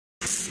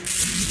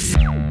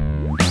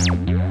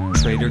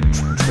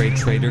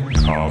Trader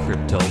Cobb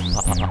Crypto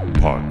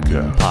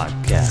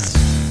Podcast.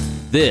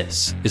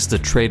 This is the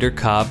Trader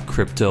Cobb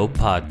Crypto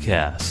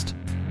Podcast.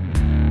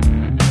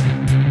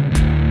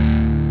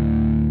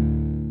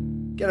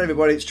 G'day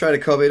everybody, it's Trader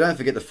Cobb here. Don't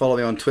forget to follow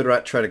me on Twitter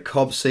at Trader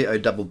Cobb,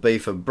 C-O-B-B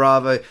for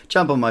Bravo.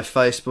 Jump on my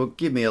Facebook,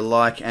 give me a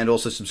like, and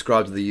also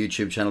subscribe to the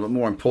YouTube channel. But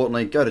more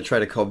importantly, go to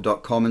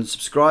tradercobb.com and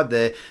subscribe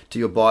there to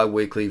your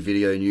bi-weekly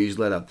video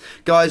newsletter.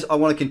 Guys, I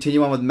want to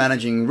continue on with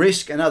managing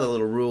risk. Another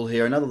little rule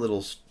here, another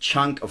little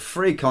chunk of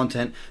free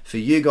content for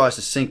you guys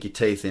to sink your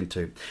teeth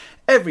into.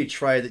 Every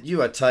trade that you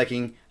are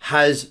taking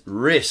has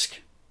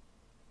risk.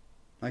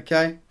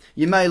 Okay?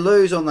 You may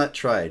lose on that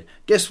trade.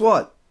 Guess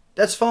what?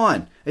 That's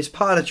fine. It's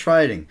part of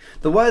trading.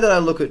 The way that I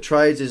look at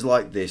trades is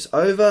like this.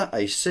 Over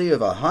a sea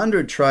of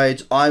 100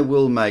 trades, I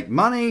will make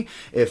money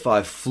if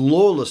I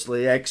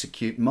flawlessly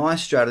execute my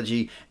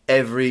strategy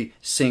every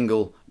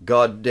single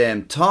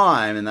goddamn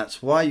time. And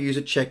that's why I use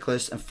a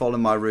checklist and follow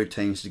my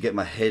routines to get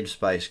my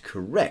headspace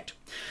correct.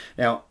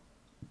 Now,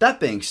 that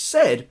being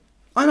said,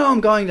 I know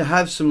I'm going to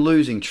have some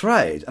losing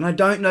trades, and I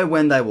don't know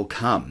when they will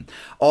come.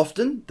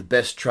 Often, the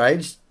best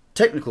trades,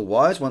 technical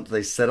wise, once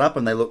they set up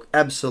and they look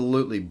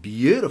absolutely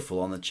beautiful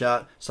on the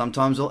chart,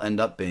 sometimes they'll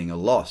end up being a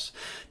loss.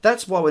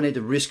 That's why we need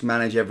to risk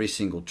manage every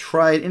single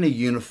trade in a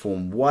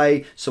uniform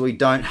way so we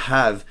don't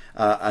have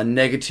a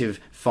negative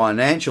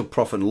financial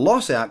profit and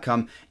loss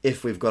outcome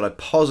if we've got a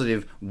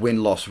positive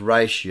win-loss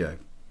ratio. And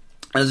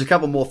there's a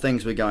couple more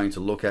things we're going to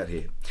look at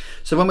here.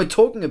 So when we're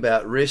talking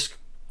about risk,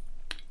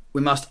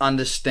 we must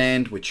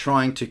understand we're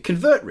trying to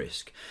convert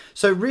risk.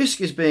 So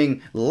risk is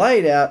being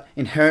laid out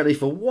inherently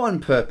for one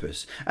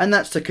purpose, and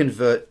that's to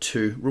convert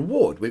to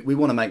reward. We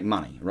want to make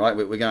money, right?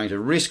 We're going to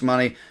risk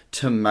money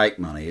to make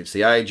money. It's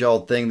the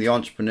age-old thing, the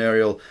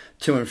entrepreneurial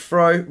to and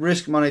fro,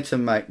 risk money to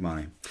make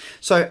money.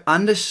 So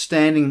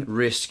understanding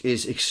risk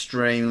is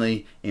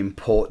extremely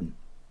important.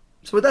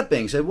 So with that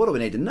being said, what do we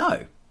need to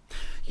know?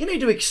 You need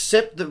to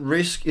accept that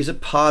risk is a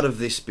part of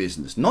this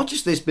business, not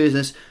just this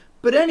business,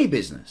 but any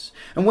business.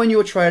 And when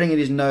you're trading, it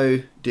is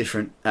no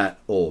different at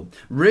all.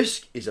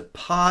 Risk is a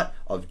part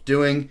of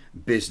doing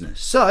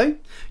business. So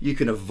you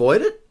can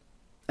avoid it.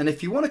 And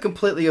if you want to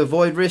completely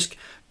avoid risk,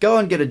 go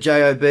and get a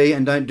JOB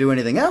and don't do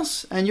anything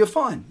else, and you're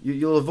fine.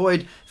 You'll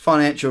avoid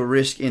financial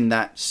risk in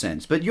that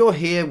sense. But you're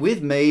here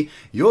with me,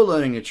 you're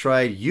learning to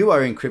trade, you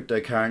are in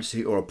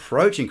cryptocurrency or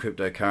approaching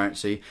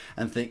cryptocurrency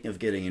and thinking of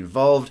getting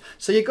involved.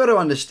 So you've got to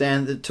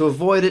understand that to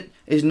avoid it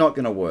is not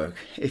going to work.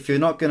 If you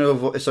want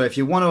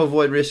to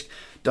avoid risk,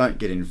 don't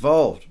get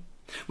involved.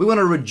 We want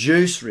to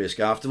reduce risk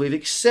after we've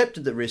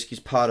accepted that risk is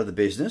part of the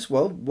business.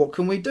 Well, what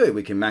can we do?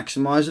 We can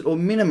maximize it or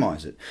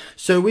minimize it.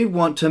 So we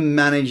want to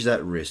manage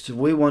that risk.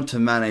 We want to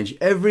manage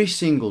every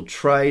single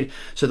trade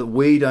so that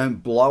we don't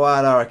blow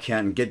out our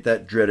account and get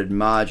that dreaded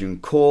margin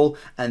call.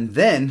 And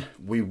then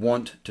we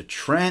want to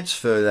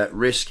transfer that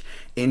risk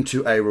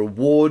into a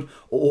reward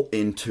or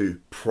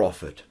into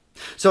profit.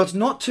 So it's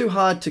not too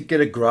hard to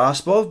get a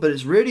grasp of, but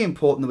it's really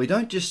important that we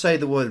don't just say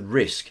the word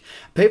risk.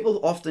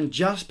 People often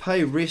just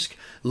pay risk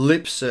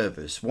lip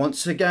service.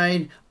 Once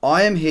again,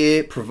 I am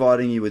here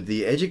providing you with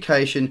the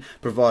education,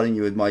 providing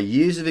you with my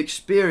years of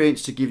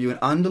experience to give you an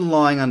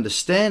underlying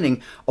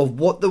understanding of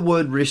what the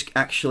word risk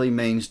actually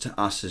means to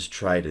us as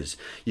traders.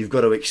 You've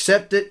got to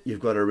accept it, you've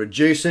got to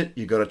reduce it,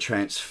 you've got to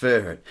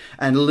transfer it.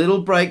 And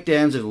little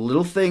breakdowns of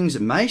little things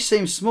that may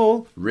seem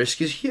small,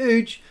 risk is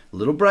huge.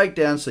 Little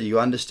breakdown so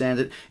you understand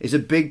it is a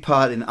big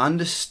part in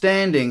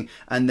understanding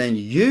and then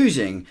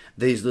using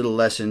these little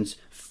lessons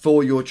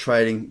for your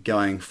trading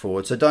going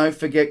forward. So don't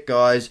forget,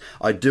 guys,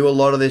 I do a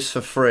lot of this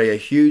for free. A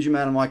huge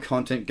amount of my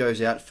content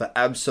goes out for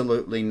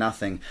absolutely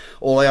nothing.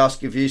 All I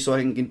ask of you so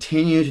I can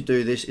continue to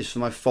do this is for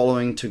my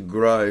following to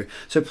grow.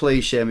 So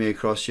please share me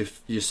across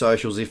your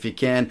socials if you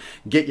can.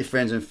 Get your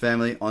friends and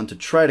family onto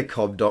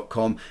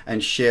tradercobb.com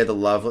and share the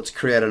love. Let's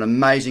create an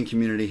amazing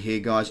community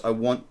here, guys. I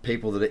want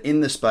people that are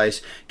in the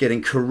space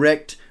getting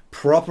correct,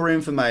 proper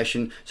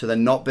information so they're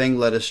not being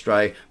led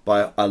astray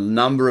by a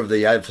number of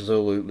the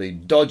absolutely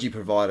dodgy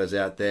providers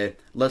out there.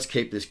 Let's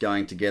keep this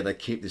going together,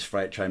 keep this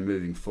freight train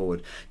moving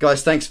forward.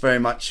 Guys, thanks very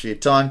much for your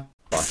time.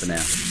 Bye for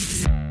now.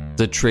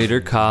 The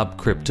Trader Cobb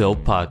Crypto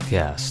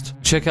Podcast.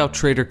 Check out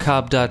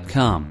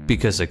tradercobb.com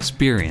because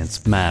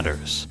experience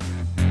matters.